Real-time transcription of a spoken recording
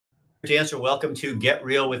Dancer. Welcome to Get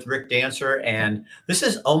Real with Rick Dancer. And this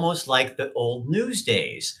is almost like the old news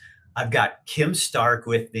days. I've got Kim Stark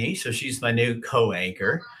with me. So she's my new co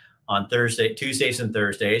anchor on Tuesdays and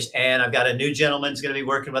Thursdays. And I've got a new gentleman who's going to be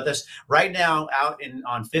working with us right now out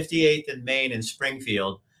on 58th and Main in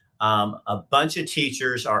Springfield. A bunch of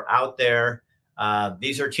teachers are out there.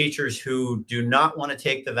 These are teachers who do not want to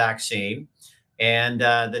take the vaccine. And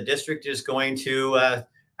the district is going to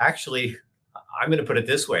actually, I'm going to put it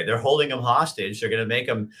this way, they're holding them hostage. They're going to make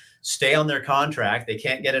them stay on their contract. They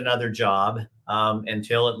can't get another job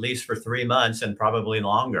until at least for 3 months and probably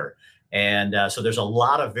longer. And so there's a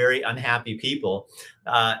lot of very unhappy people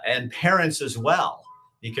and parents as well,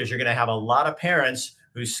 because you're going to have a lot of parents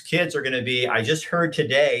whose kids are going to be, I just heard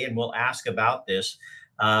today, and we'll ask about this.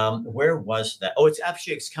 Where was that? Oh,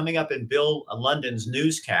 it's coming up in Bill London's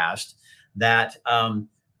newscast that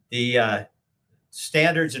the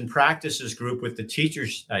standards and practices group with the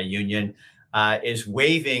teachers union is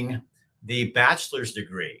waiving the bachelor's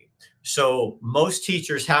degree. So most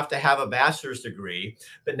teachers have to have a bachelor's degree,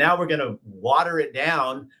 but now we're going to water it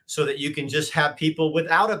down so that you can just have people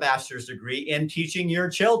without a bachelor's degree in teaching your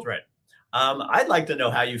children. I'd like to know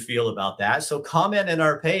how you feel about that. So comment in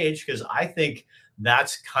our page, because I think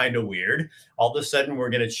that's kind of weird. All of a sudden, we're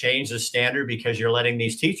going to change the standard because you're letting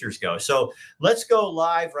these teachers go. So let's go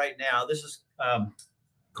live right now. This is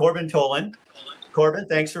Corbin Tolan. Corbin,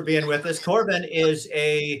 thanks for being with us. Corbin is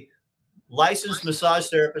a licensed massage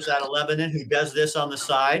therapist out of Lebanon who does this on the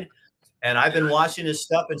side. And I've been watching his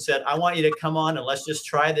stuff and said, I want you to come on and let's just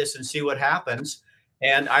try this and see what happens.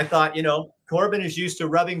 And I thought, Corbin is used to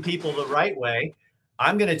rubbing people the right way.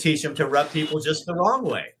 I'm going to teach him to rub people just the wrong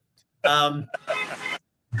way.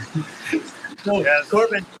 So, yes.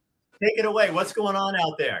 Corbin, take it away. What's going on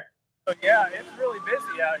out there? Yeah, it's really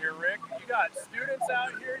busy out here, Rick. You got students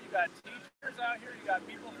out here, you got teachers out here, you got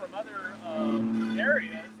people from other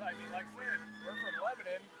areas. I mean, like I said, we're from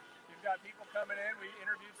Lebanon. You've got people coming in. We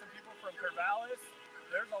interviewed some people from Corvallis.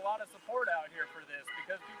 There's a lot of support out here for this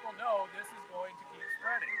because people know this is going to keep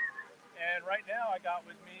spreading. And right now I got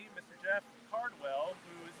with me Mr. Jeff Cardwell,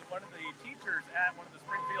 who is one of the teachers at one of the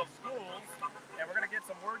Springfield schools. And we're going to get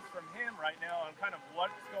some words from him right now on kind of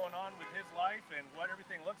what's going on with his life and what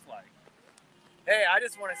everything looks like. Hey, I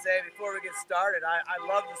just want to say before we get started, I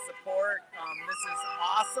love the support. This is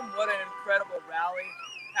awesome. What an incredible rally.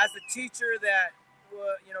 As a teacher that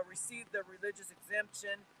received the religious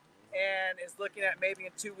exemption and is looking at maybe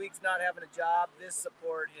in 2 weeks not having a job, this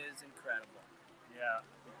support is incredible. Yeah,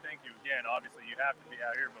 thank you again. Obviously, you have to be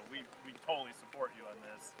out here, but we totally support you on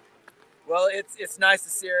this. Well, it's nice to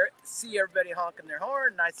see everybody honking their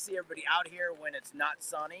horn. Nice to see everybody out here when it's not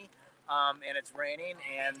sunny and it's raining,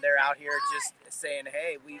 and they're out here just saying,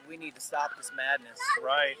 hey, we need to stop this madness.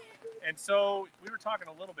 Right. And so we were talking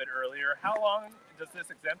a little bit earlier. How long does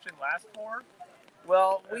this exemption last for?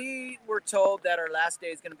 Well, we were told that our last day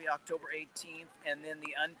is going to be October 18th, and then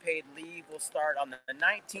the unpaid leave will start on the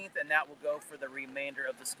 19th, and that will go for the remainder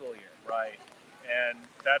of the school year. Right. And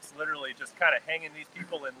that's literally just kind of hanging these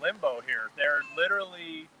people in limbo here. They're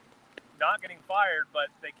literally not getting fired, but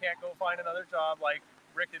they can't go find another job like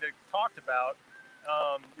Rick had talked about.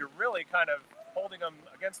 You're really kind of holding them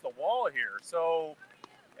against the wall here. So,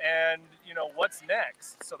 and, what's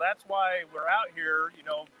next? So that's why we're out here.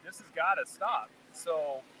 This has got to stop.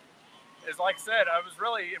 So, as like I said, I was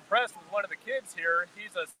really impressed with one of the kids here.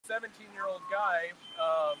 He's a 17-year-old guy.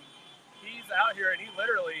 He's out here and he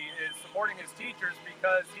literally is supporting his teachers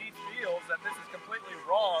because he feels that this is completely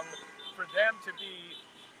wrong for them to be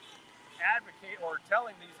advocate or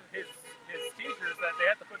telling his teachers that they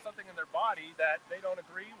have to put something in their body that they don't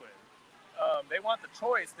agree with. They want the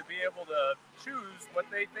choice to be able to choose what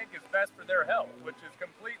they think is best for their health, which is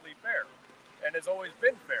completely fair and has always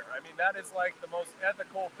been fair. I mean, that is like the most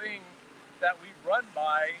ethical thing that we run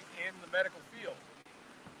by in the medical field.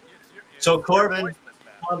 So Corbin,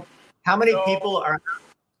 how many people are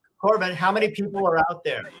out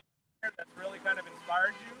there? That's really kind of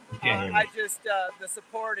inspired you? The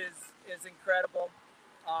support is incredible.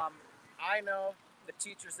 I know the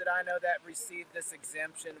teachers that I know that received this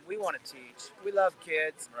exemption. We want to teach. We love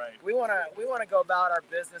kids. Right. We want to go about our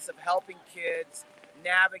business of helping kids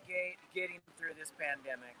navigate getting through this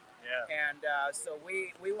pandemic. Yeah. And so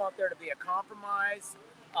we want there to be a compromise.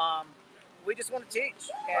 We just want to teach.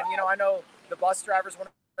 And I know the bus drivers want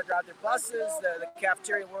to drive their buses. The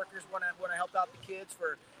cafeteria workers want to help out the kids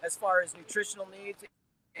for as far as nutritional needs.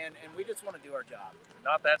 And we just want to do our job.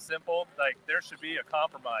 Not that simple. Like, there should be a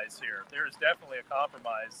compromise here. There is definitely a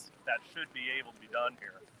compromise that should be able to be done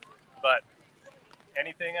here. But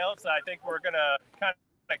anything else? I think we're going to kind of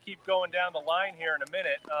keep going down the line here in a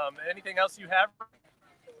minute. Anything else you have?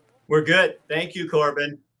 We're good. Thank you,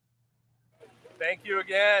 Corbin. Thank you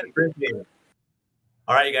again. Appreciate it.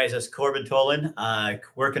 All right, you guys, that's Corbin Tolan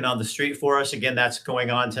working on the street for us. Again, that's going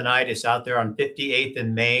on tonight. It's out there on 58th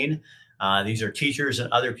and Main. These are teachers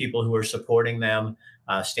and other people who are supporting them,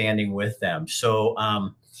 standing with them. So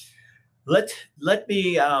let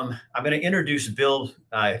me, I'm going to introduce Bill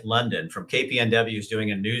London from KPNW, who's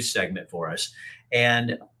doing a news segment for us.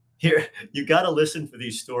 And here, you got to listen for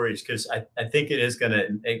these stories, because I think it is going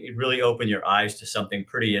to really open your eyes to something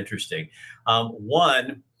pretty interesting.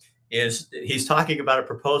 One is he's talking about a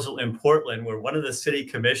proposal in Portland where one of the city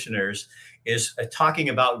commissioners is talking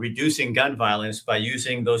about reducing gun violence by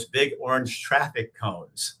using those big orange traffic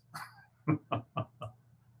cones.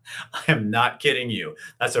 I am not kidding you.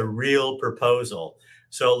 That's a real proposal.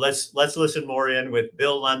 So let's listen more in with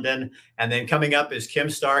Bill London. And then coming up is Kim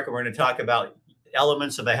Stark, and we're going to talk about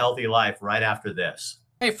elements of a healthy life right after this.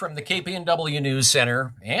 Hey, from the KPNW News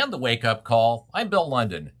Center and the Wake Up Call, I'm Bill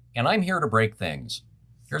London, and I'm here to break things.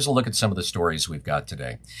 Here's a look at some of the stories we've got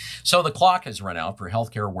today. So the clock has run out for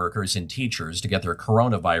healthcare workers and teachers to get their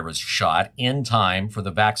coronavirus shot in time for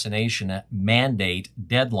the vaccination mandate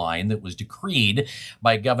deadline that was decreed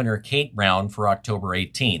by Governor Kate Brown for October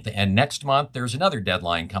 18th. And next month, there's another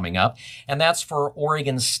deadline coming up, and that's for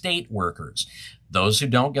Oregon state workers. Those who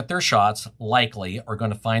don't get their shots likely are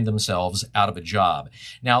going to find themselves out of a job.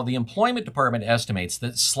 Now, the Employment Department estimates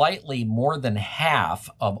that slightly more than half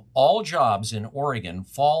of all jobs in Oregon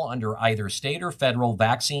fall under either state or federal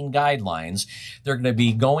vaccine guidelines. They're going to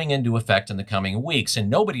be going into effect in the coming weeks. And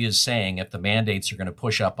nobody is saying if the mandates are going to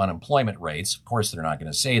push up unemployment rates. Of course, they're not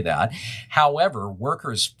going to say that. However,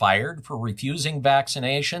 workers fired for refusing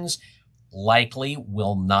vaccinations likely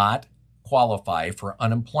will not qualify for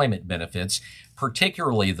unemployment benefits,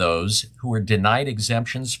 particularly those who are denied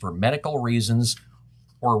exemptions for medical reasons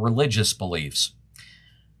or religious beliefs.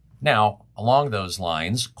 Now, along those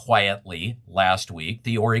lines, quietly last week,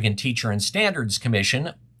 the Oregon Teacher and Standards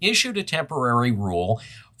Commission issued a temporary rule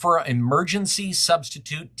for emergency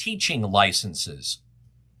substitute teaching licenses.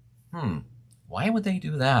 Why would they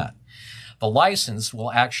do that? The license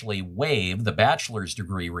will actually waive the bachelor's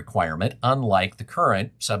degree requirement, unlike the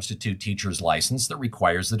current substitute teacher's license that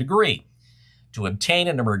requires the degree. To obtain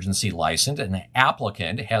an emergency license, an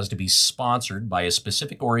applicant has to be sponsored by a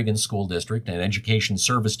specific Oregon school district, an education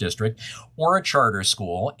service district, or a charter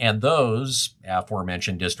school, and those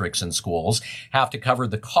aforementioned districts and schools have to cover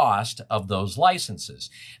the cost of those licenses.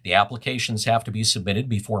 The applications have to be submitted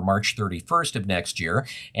before March 31st of next year,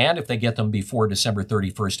 and if they get them before December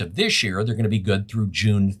 31st of this year, they're going to be good through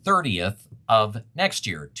June 30th of next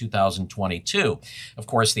year, 2022. Of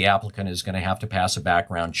course, the applicant is going to have to pass a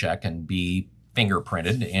background check and be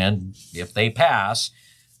fingerprinted, and if they pass,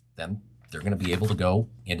 then they're going to be able to go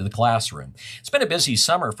into the classroom. It's been a busy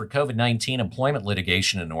summer for COVID-19 employment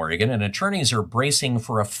litigation in Oregon, and attorneys are bracing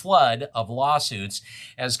for a flood of lawsuits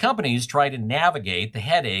as companies try to navigate the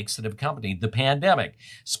headaches that have accompanied the pandemic.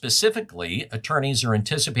 Specifically, attorneys are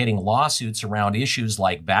anticipating lawsuits around issues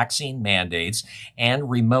like vaccine mandates and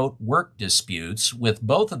remote work disputes, with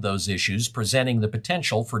both of those issues presenting the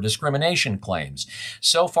potential for discrimination claims.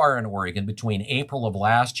 So far in Oregon, between April of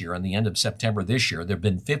last year and the end of September this year, there have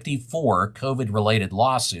been 54 COVID-related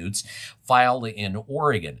lawsuits filed in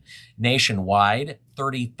Oregon. Nationwide,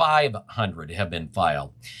 3,500 have been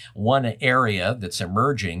filed. One area that's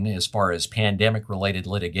emerging as far as pandemic-related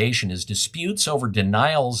litigation is disputes over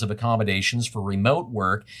denials of accommodations for remote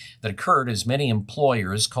work that occurred as many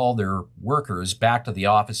employers called their workers back to the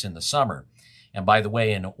office in the summer. And by the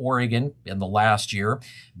way, in Oregon, in the last year,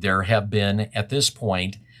 there have been, at this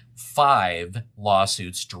point, 5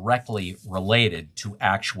 lawsuits directly related to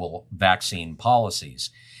actual vaccine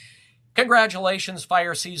policies. Congratulations,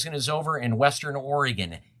 fire season is over in Western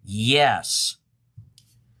Oregon. Yes.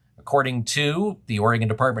 According to the Oregon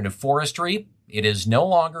Department of Forestry, it is no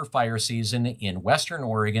longer fire season in Western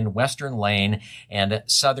Oregon, Western Lane, and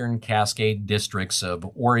Southern Cascade districts of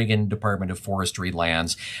Oregon Department of Forestry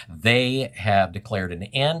lands. They have declared an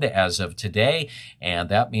end as of today, and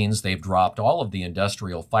that means they've dropped all of the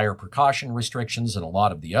industrial fire precaution restrictions and a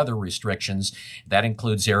lot of the other restrictions. That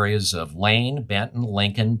includes areas of Lane, Benton,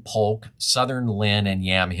 Lincoln, Polk, Southern Lynn, and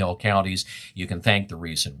Yamhill counties. You can thank the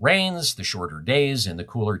recent rains, the shorter days, and the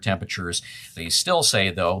cooler temperatures. They still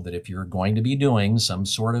say, though, that if you're going to be doing some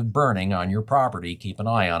sort of burning on your property, keep an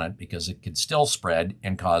eye on it because it could still spread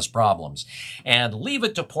and cause problems. And leave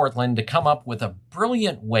it to Portland to come up with a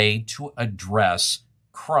brilliant way to address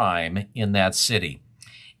crime in that city.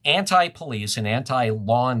 Anti-police and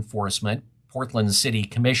anti-law enforcement Portland City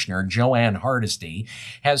Commissioner Joanne Hardesty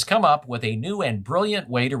has come up with a new and brilliant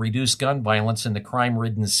way to reduce gun violence in the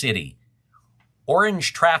crime-ridden city.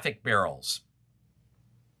 Orange traffic barrels.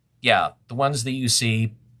 Yeah, the ones that you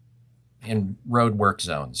see in road work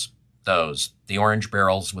zones. Those, the orange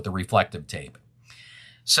barrels with the reflective tape.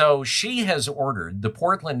 So she has ordered the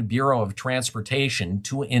Portland Bureau of Transportation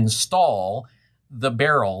to install the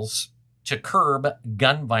barrels to curb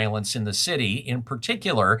gun violence in the city, in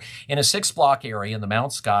particular in a 6-block area in the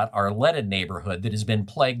Mount Scott Arletta neighborhood that has been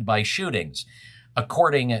plagued by shootings.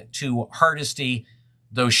 According to Hardesty,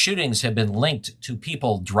 those shootings have been linked to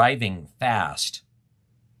people driving fast.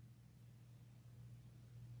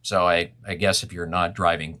 So I guess if you're not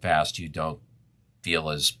driving fast, you don't feel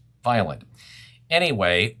as violent.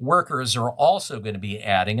 Anyway, workers are also going to be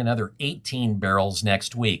adding another 18 barrels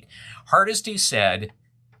next week. Hardesty said,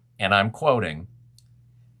 and I'm quoting,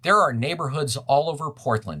 "There are neighborhoods all over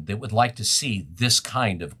Portland that would like to see this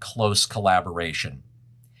kind of close collaboration."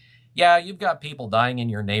 Yeah, you've got people dying in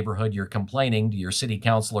your neighborhood. You're complaining to your city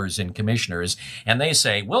councilors and commissioners, and they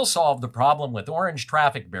say, "We'll solve the problem with orange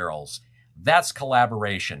traffic barrels." That's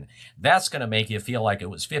collaboration. That's going to make you feel like it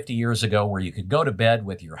was 50 years ago where you could go to bed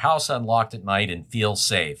with your house unlocked at night and feel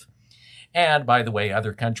safe. And by the way,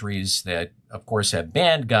 other countries that, of course, have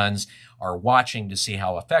banned guns are watching to see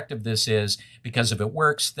how effective this is, because if it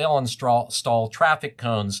works, they'll install traffic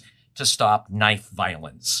cones to stop knife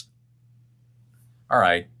violence. All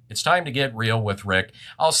right, it's time to get real with Rick.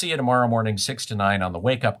 I'll see you tomorrow morning, 6 to 9 on the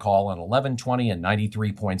Wake Up Call on 1120 and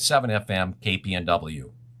 93.7 FM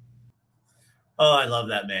KPNW. Oh, I love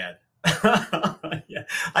that man. Yeah.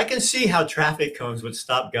 I can see how traffic cones would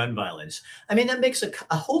stop gun violence. I mean, that makes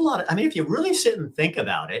a whole lot of, I mean, if you really sit and think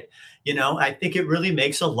about it, you know, I think it really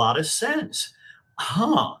makes a lot of sense.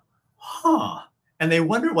 Huh. And they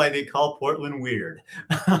wonder why they call Portland weird.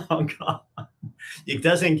 Oh, God. It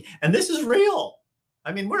doesn't, and this is real.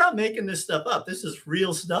 I mean, we're not making this stuff up. This is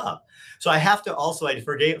real stuff. So I have to also,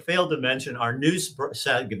 failed to mention our news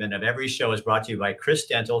segment of every show is brought to you by Chris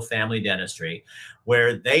Dental Family Dentistry,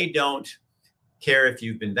 where they don't care if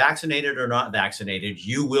you've been vaccinated or not vaccinated.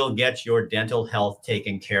 You will get your dental health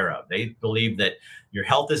taken care of. They believe that your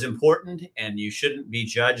health is important and you shouldn't be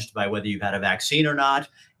judged by whether you've had a vaccine or not.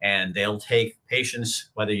 And they'll take patients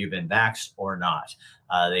whether you've been vaxxed or not.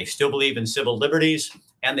 They still believe in civil liberties,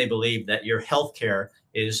 and they believe that your health care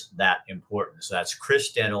is that important. So that's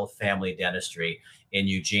Chris Dental Family Dentistry in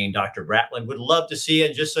Eugene. Dr. Bratland would love to see you.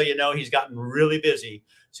 And just so you know, he's gotten really busy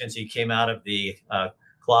since he came out of the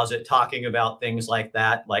closet talking about things like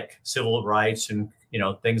that, like civil rights and, you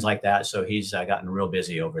know, things like that. So he's gotten real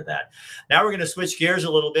busy over that. Now we're going to switch gears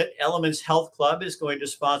a little bit. Elements Health Club is going to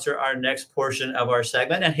sponsor our next portion of our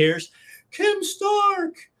segment. And here's Kim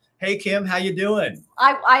Stark. Hey, Kim, how you doing?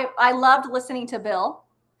 I loved listening to Bill.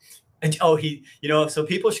 And, oh, he, you know, so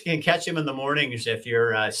people can catch him in the mornings. If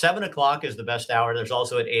you're 7 o'clock is the best hour. There's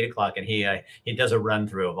also at 8 o'clock, and he does a run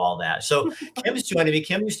through of all that. So Kim's joining me.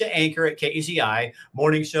 Kim used to anchor at KZI,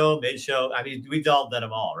 morning show, mid show. I mean, we've all done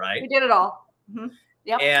them all, right? We did it all. Mm-hmm.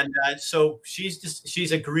 Yep. And so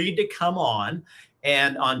she's agreed to come on.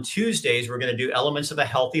 And on Tuesdays, we're going to do Elements of a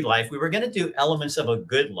Healthy Life. We were going to do Elements of a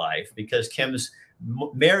Good Life because Kim's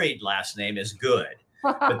married last name is Good.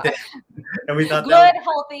 But then, and we thought good,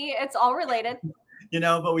 healthy, it's all related. You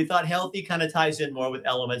know, but we thought healthy kind of ties in more with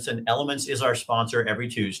Elements, and Elements is our sponsor every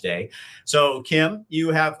Tuesday. So, Kim, you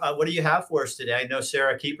have what do you have for us today? I know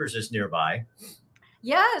Sarah Keepers is nearby.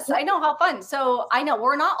 Yes, I know. How fun. So I know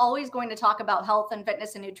we're not always going to talk about health and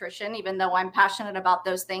fitness and nutrition, even though I'm passionate about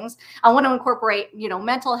those things. I want to incorporate, you know,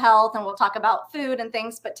 mental health, and we'll talk about food and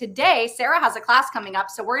things. But today, Sarah has a class coming up,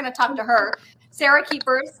 so we're going to talk to her. Sarah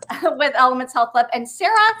Keepers with Elements Health Club. And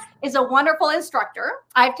Sarah is a wonderful instructor.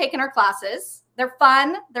 I've taken her classes. They're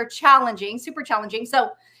fun. They're challenging, super challenging.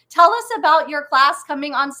 So tell us about your class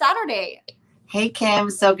coming on Saturday. Hey, Kim.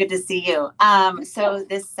 So good to see you. So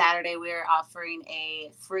this Saturday, we're offering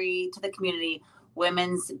a free to the community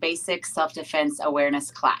women's basic self-defense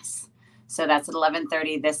awareness class. So that's at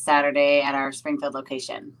 11:30 this Saturday at our Springfield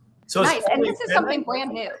location. So nice. And this is something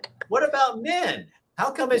brand new. What about men?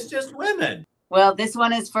 How come it's just women? Well, this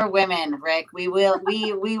one is for women, Rick. We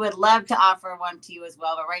would love to offer one to you as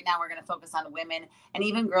well. But right now we're going to focus on women and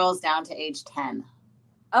even girls down to age 10.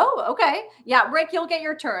 Oh, okay. Yeah, Rick, you'll get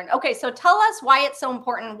your turn. Okay, so tell us why it's so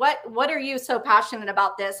important. What are you so passionate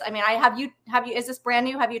about this? I mean, is this brand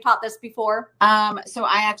new? Have you taught this before? So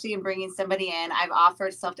I actually am bringing somebody in. I've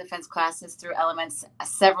offered self-defense classes through Elements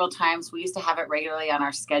several times. We used to have it regularly on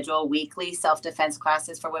our schedule, weekly self-defense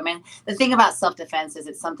classes for women. The thing about self-defense is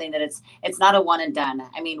it's something that it's not a one and done.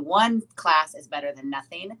 I mean, one class is better than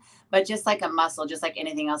nothing, but just like a muscle, just like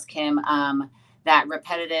anything else, Kim, that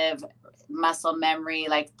repetitive muscle memory,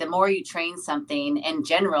 like the more you train something in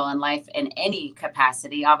general in life in any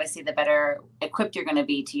capacity, obviously the better equipped you're going to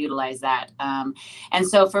be to utilize that. And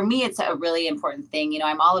so for me, it's a really important thing. You know,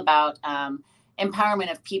 I'm all about empowerment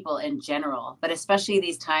of people in general, but especially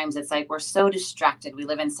these times, it's like we're so distracted. We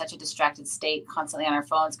live in such a distracted state, constantly on our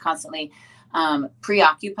phones, constantly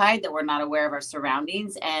preoccupied, that we're not aware of our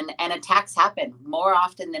surroundings, and attacks happen more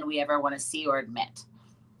often than we ever want to see or admit.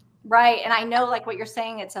 Right. And I know, like what you're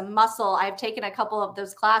saying, it's a muscle. I've taken a couple of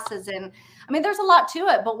those classes, and I mean, there's a lot to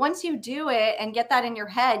it, but once you do it and get that in your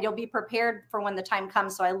head, you'll be prepared for when the time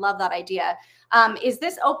comes. So I love that idea. Is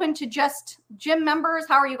this open to just gym members?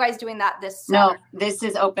 How are you guys doing that this summer? No, this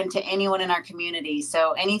is open to anyone in our community.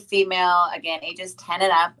 So any female, again, ages 10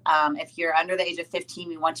 and up. If you're under the age of 15,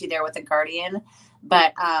 we want you there with a guardian.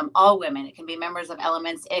 But all women, it can be members of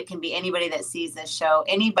Elements. It can be anybody that sees this show,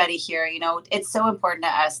 anybody here. You know, it's so important to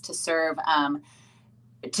us to serve,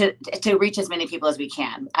 to reach as many people as we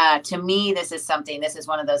can. To me, this is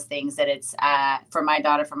one of those things that it's for my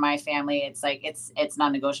daughter, for my family. It's like, it's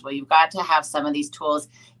non-negotiable. You've got to have some of these tools,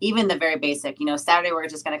 even the very basic. You know, Saturday, we're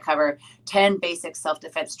just going to cover 10 basic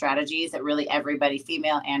self-defense strategies that really everybody,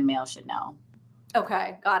 female and male, should know.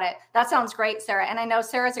 Okay, got it. That sounds great, Sarah. And I know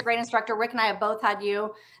Sarah's a great instructor. Rick and I have both had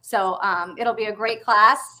you, so it'll be a great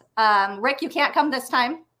class. Rick, you can't come this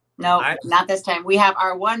time. No, not this time. We have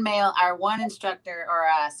our one male is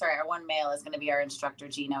going to be our instructor,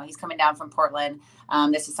 Gino. He's coming down from Portland.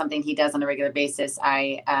 This is something he does on a regular basis.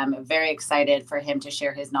 I am very excited for him to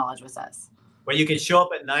share his knowledge with us. Well, you can show up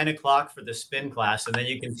at 9 o'clock for the spin class, and then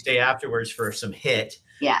you can stay afterwards for some HIIT.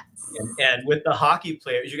 Yeah. And with the hockey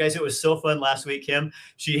players, you guys, it was so fun last week, Kim.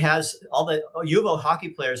 She has all the U of O hockey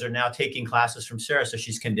players are now taking classes from Sarah, so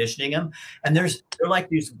she's conditioning them. And they're like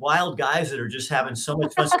these wild guys that are just having so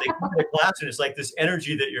much fun. So they come to class, and it's like this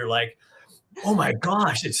energy that you're like, oh my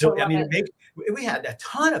gosh! It's so. I mean, we had a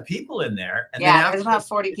ton of people in there. And yeah, there's about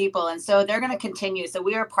 40 people, and so they're going to continue. So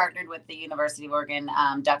we are partnered with the University of Oregon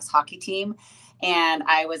Ducks hockey team. And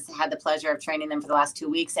I had the pleasure of training them for the last 2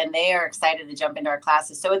 weeks, and they are excited to jump into our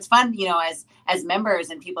classes. So it's fun, you know, as members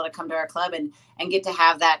and people to come to our club and get to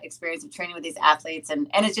have that experience of training with these athletes. And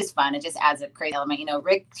it's just fun. It just adds a great element. You know,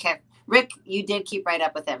 Rick, you did keep right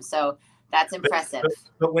up with him. So that's impressive.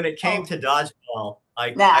 But when it came to dodgeball,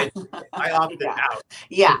 I opted out.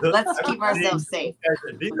 Yeah, let's keep ourselves safe.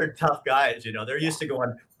 These are tough guys, you know. They're used to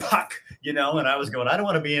going puck, you know, and I was going, I don't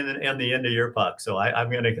want to be in the end of your puck, so I'm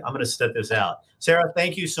gonna set this out. Sarah,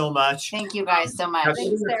 thank you so much. Thank you guys so much.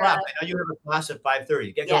 Thanks, Sarah. I know you have a class at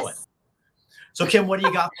 5:30. Get going. So Kim, what do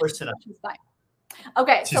you got for us tonight?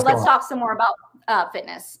 Okay, so let's talk some more about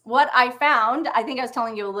fitness. What I found, I think I was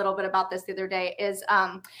telling you a little bit about this the other day, is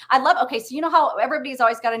okay, so you know how everybody's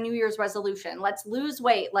always got a New Year's resolution. Let's lose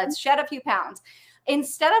weight. Let's shed a few pounds.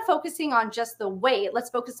 Instead of focusing on just the weight, let's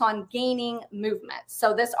focus on gaining movement.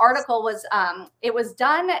 So this article was, it was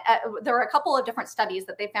done, there were a couple of different studies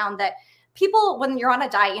that they found that people, when you're on a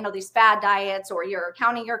diet, you know, these fad diets or you're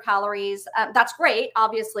counting your calories, that's great.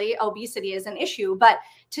 Obviously, obesity is an issue, but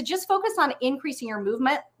to just focus on increasing your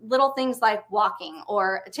movement, little things like walking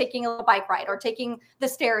or taking a bike ride or taking the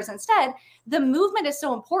stairs instead, the movement is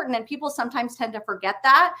so important, and people sometimes tend to forget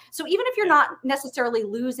that. So even if you're not necessarily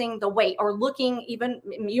losing the weight or looking even,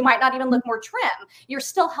 you might not even look more trim, you're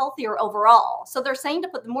still healthier overall. So they're saying to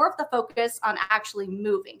put more of the focus on actually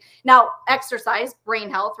moving. Now, exercise, brain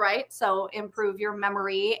health, right? So improve your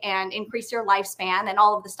memory and increase your lifespan and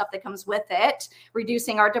all of the stuff that comes with it,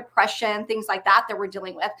 reducing our depression, things like that we're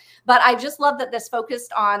dealing with. But I just love that this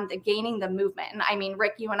focused on the gaining the movement. And I mean,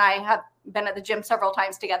 Rick, you and I have been at the gym several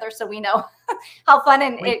times together, so we know how fun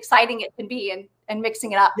and exciting it can be, and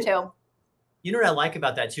mixing it up too. You know what I like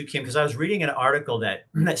about that too, Kim? Because I was reading an article that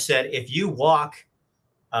said if you walk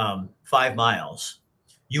 5 miles,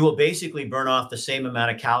 you will basically burn off the same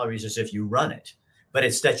amount of calories as if you run it. But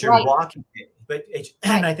it's that you're walking it. But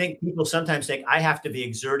and I think people sometimes think I have to be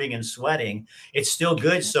exerting and sweating. It's still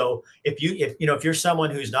good. So if you're someone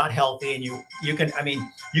who's not healthy, and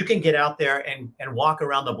you can get out there and walk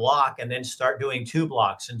around the block and then start doing 2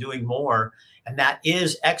 blocks and doing more. And that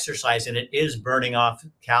is exercise, and it is burning off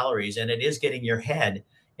calories, and it is getting your head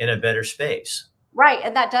in a better space. Right.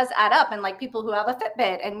 And that does add up. And like people who have a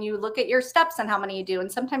Fitbit and you look at your steps and how many you do.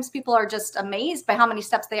 And sometimes people are just amazed by how many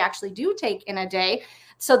steps they actually do take in a day.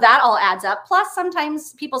 So that all adds up. Plus,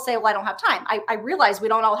 sometimes people say, well, I don't have time. I realize we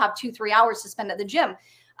don't all have 2-3 hours to spend at the gym.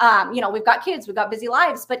 We've got kids, we've got busy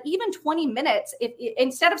lives, but even 20 minutes, if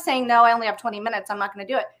instead of saying, no, I only have 20 minutes, I'm not going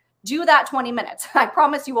to do it. Do that 20 minutes. I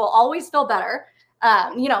promise you will always feel better.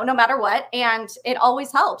 No matter what. And it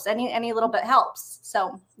always helps. Any little bit helps.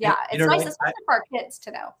 So yeah, it's nice, especially for our kids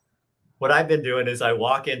to know. What I've been doing is I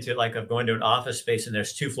walk into, like, I'm going to an office space and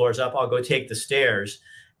there's 2 floors up. I'll go take the stairs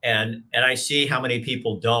and I see how many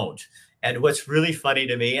people don't. And what's really funny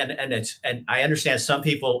to me, and I understand some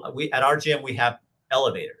people, at our gym, we have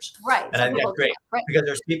elevators. Right. And I think that's great, right? Because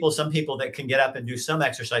there's some people that can get up and do some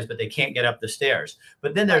exercise, but they can't get up the stairs.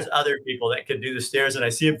 But then there's other people that can do the stairs, and I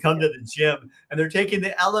see them come to the gym and they're taking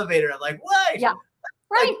the elevator. I'm like, what? Yeah.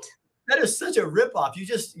 Right. That is such a ripoff. You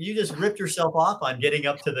just ripped yourself off on getting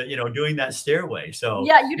up to the, doing that stairway. So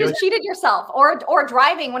yeah, you just cheated yourself, or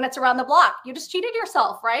driving when it's around the block. You just cheated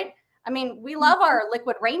yourself, right? I mean, we love our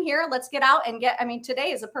liquid rain here. Let's get out and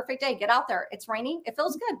today is a perfect day. Get out there. It's raining. It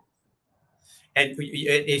feels good. And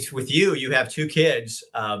it's with you. You have 2 kids.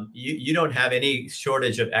 You don't have any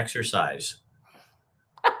shortage of exercise.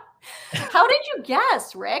 How did you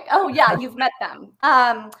guess, Rick? Oh yeah, you've met them.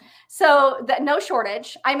 So no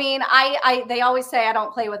shortage. I mean, they always say I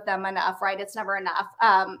don't play with them enough, right? It's never enough.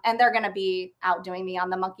 And they're going to be outdoing me on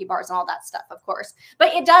the monkey bars and all that stuff, of course.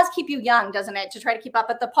 But it does keep you young, doesn't it? To try to keep up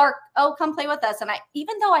at the park. Oh, come play with us. And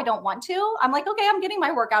even though I don't want to, I'm like, okay, I'm getting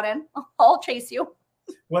my workout in. I'll chase you.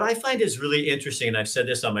 What I find is really interesting, and I've said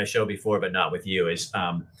this on my show before, but not with you, is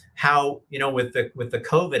how, with the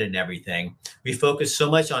COVID and everything, we focus so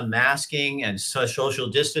much on masking and social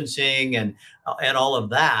distancing and all of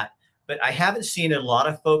that. But I haven't seen a lot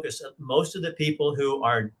of focus. Most of the people who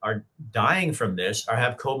are dying from this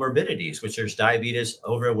have comorbidities, which is diabetes,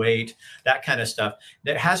 overweight, that kind of stuff.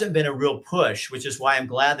 There hasn't been a real push, which is why I'm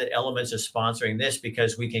glad that Elements is sponsoring this,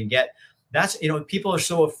 because we can get people are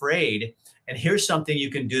so afraid. And here's something you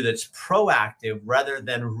can do that's proactive rather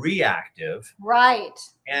than reactive. Right.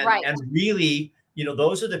 And really,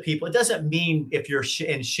 those are the people. It doesn't mean if you're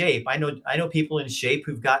in shape. I know people in shape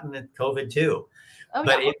who've gotten COVID too. Oh,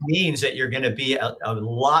 but yeah. It means that you're going to be a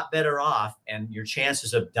lot better off, and your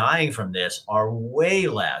chances of dying from this are way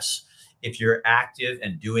less if you're active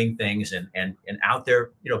and doing things and out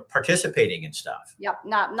there, participating in stuff. Yep.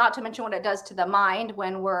 Not to mention what it does to the mind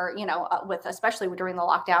when we're, especially during the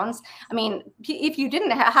lockdowns. I mean, if you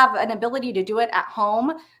didn't have an ability to do it at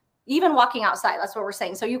home, even walking outside, that's what we're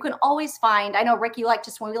saying. So you can always find, I know, Rick, you like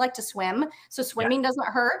to swim. We like to swim. So swimming doesn't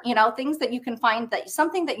hurt, things that you can find,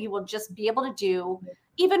 something that you will just be able to do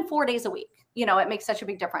even 4 days a week. It makes such a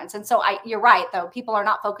big difference. And so you're right, though. People are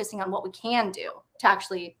not focusing on what we can do to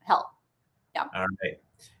actually help. Yeah. All right.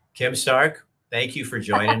 Kim Stark, thank you for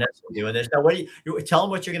joining us and doing this. Now, tell them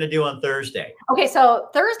what you're going to do on Thursday. Okay. So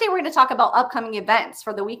Thursday, we're going to talk about upcoming events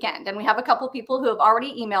for the weekend. And we have a couple of people who have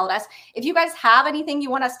already emailed us. If you guys have anything you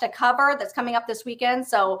want us to cover that's coming up this weekend,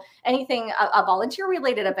 so anything, a volunteer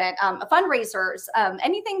related event, fundraisers,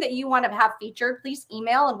 anything that you want to have featured, please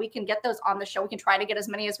email and we can get those on the show. We can try to get as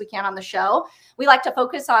many as we can on the show. We like to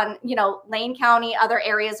focus on, Lane County, other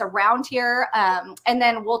areas around here. And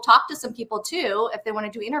then we'll talk to some people too, if they want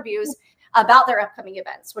to do interviews about their upcoming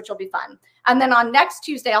events, which will be fun. And then on next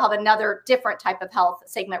Tuesday, I'll have another different type of health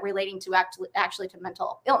segment relating to actually to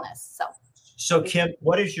mental illness. So Kim,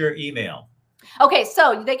 what is your email? Okay,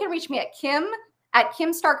 so they can reach me at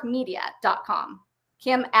kim@kimstarkmedia.com,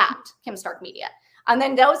 Kim@kimstarkmedia. And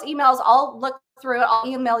then those emails, I'll look through it. I'll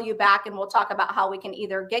email you back and we'll talk about how we can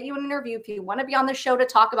either get you an interview if you want to be on the show to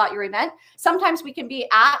talk about your event. Sometimes we can be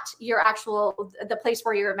at the place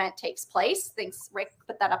where your event takes place. Thanks, Rick,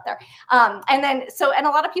 put that up there. And a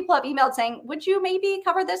lot of people have emailed saying, would you maybe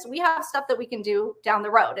cover this? We have stuff that we can do down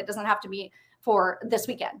the road. It doesn't have to be for this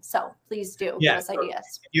weekend. So please do give us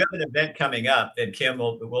ideas. If you have an event coming up, then Kim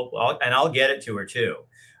I'll get it to her too.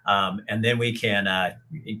 And then we can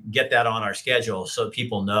get that on our schedule so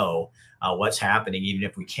people know what's happening. Even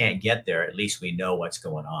if we can't get there, at least we know what's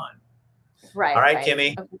going on. Right. All right,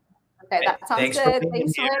 Kimmy. Okay, that sounds Thanks good.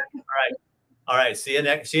 Thanks, Rick. All right. See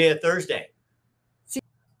you Thursday.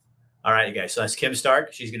 All right, you guys. So that's Kim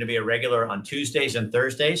Stark. She's going to be a regular on Tuesdays and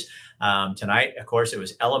Thursdays. Tonight, of course, it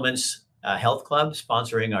was Elements Health Club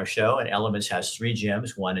sponsoring our show, and Elements has 3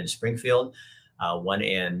 gyms: one in Springfield, one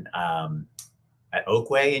in at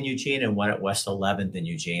Oakway in Eugene and one at West 11th in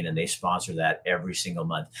Eugene, and they sponsor that every single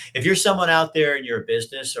month. If you're someone out there and you're a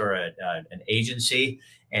business or an agency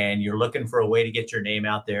and you're looking for a way to get your name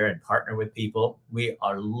out there and partner with people, we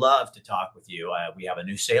are love to talk with you. We have a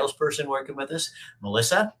new salesperson working with us,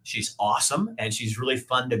 Melissa. She's awesome and she's really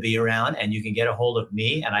fun to be around, and you can get a hold of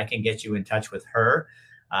me and I can get you in touch with her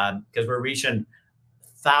because we're reaching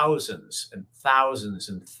thousands and thousands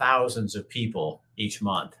and thousands of people each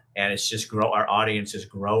month. And it's just our audience is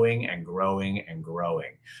growing and growing and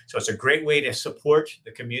growing. So it's a great way to support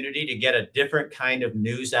the community, to get a different kind of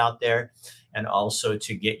news out there, and also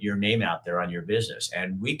to get your name out there on your business.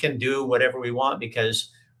 And we can do whatever we want because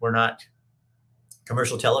we're not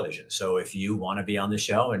commercial television. So if you want to be on the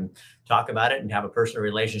show and talk about it and have a personal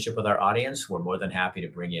relationship with our audience, we're more than happy to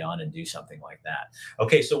bring you on and do something like that.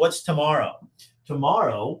 Okay, so what's tomorrow?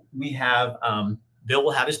 Tomorrow we have Bill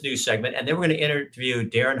will have his news segment, and then we're going to interview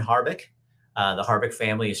Darren Harbeck. The Harbeck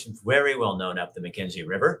family is very well known up the McKenzie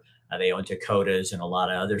River. They own Dakotas and a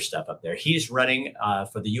lot of other stuff up there. He's running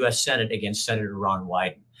for the U.S. Senate against Senator Ron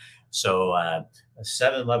Wyden. So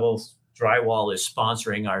 7 Levels Drywall is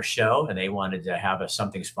sponsoring our show, and they wanted to have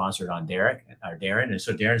something sponsored on Darren. And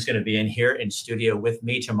so Darren's going to be in here in studio with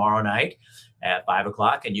me tomorrow night at 5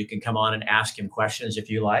 o'clock, and you can come on and ask him questions if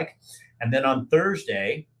you like. And then on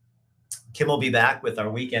Thursday, Kim will be back with our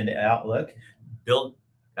weekend outlook. Bill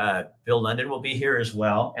London will be here as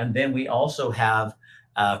well. And then we also have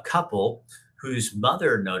a couple whose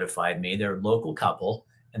mother notified me, they're a local couple,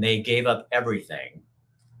 and they gave up everything,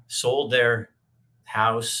 sold their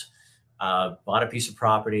house, bought a piece of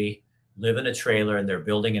property, live in a trailer, and they're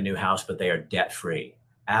building a new house, but they are debt-free.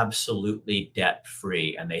 Absolutely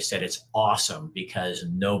debt-free. And they said it's awesome because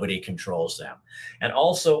nobody controls them. And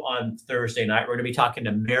also on Thursday night, we're going to be talking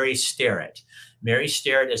to Mary Sterrett. Mary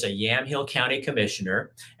Sterrett is a Yamhill County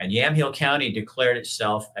commissioner, and Yamhill County declared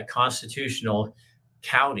itself a constitutional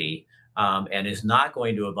county and is not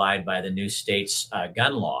going to abide by the new state's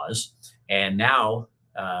gun laws. And now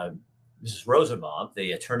Mrs. Rosenbaum,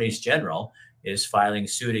 the attorneys general, is filing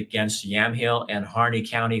suit against Yamhill and Harney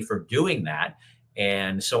County for doing that.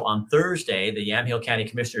 And so on Thursday, the Yamhill County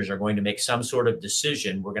commissioners are going to make some sort of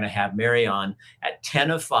decision. We're going to have Mary on at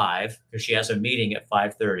 10 of 5 because she has a meeting at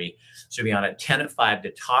 5:30. She'll be on at 10 of 5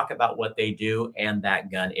 to talk about what they do and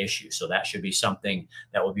that gun issue. So that should be something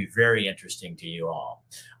that will be very interesting to you all.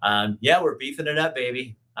 Yeah, we're beefing it up,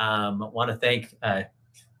 baby. I want to thank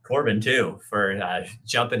Corbin, too, for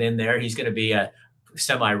jumping in there. He's going to be a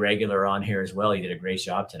semi-regular on here as well. He did a great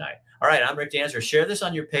job tonight. All right, I'm Rick Dancer. Share this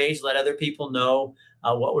on your page. Let other people know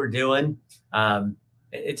what we're doing.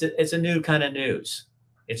 It's a new kind of news.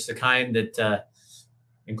 It's the kind that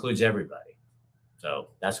includes everybody. So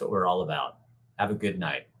that's what we're all about. Have a good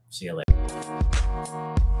night. See you later.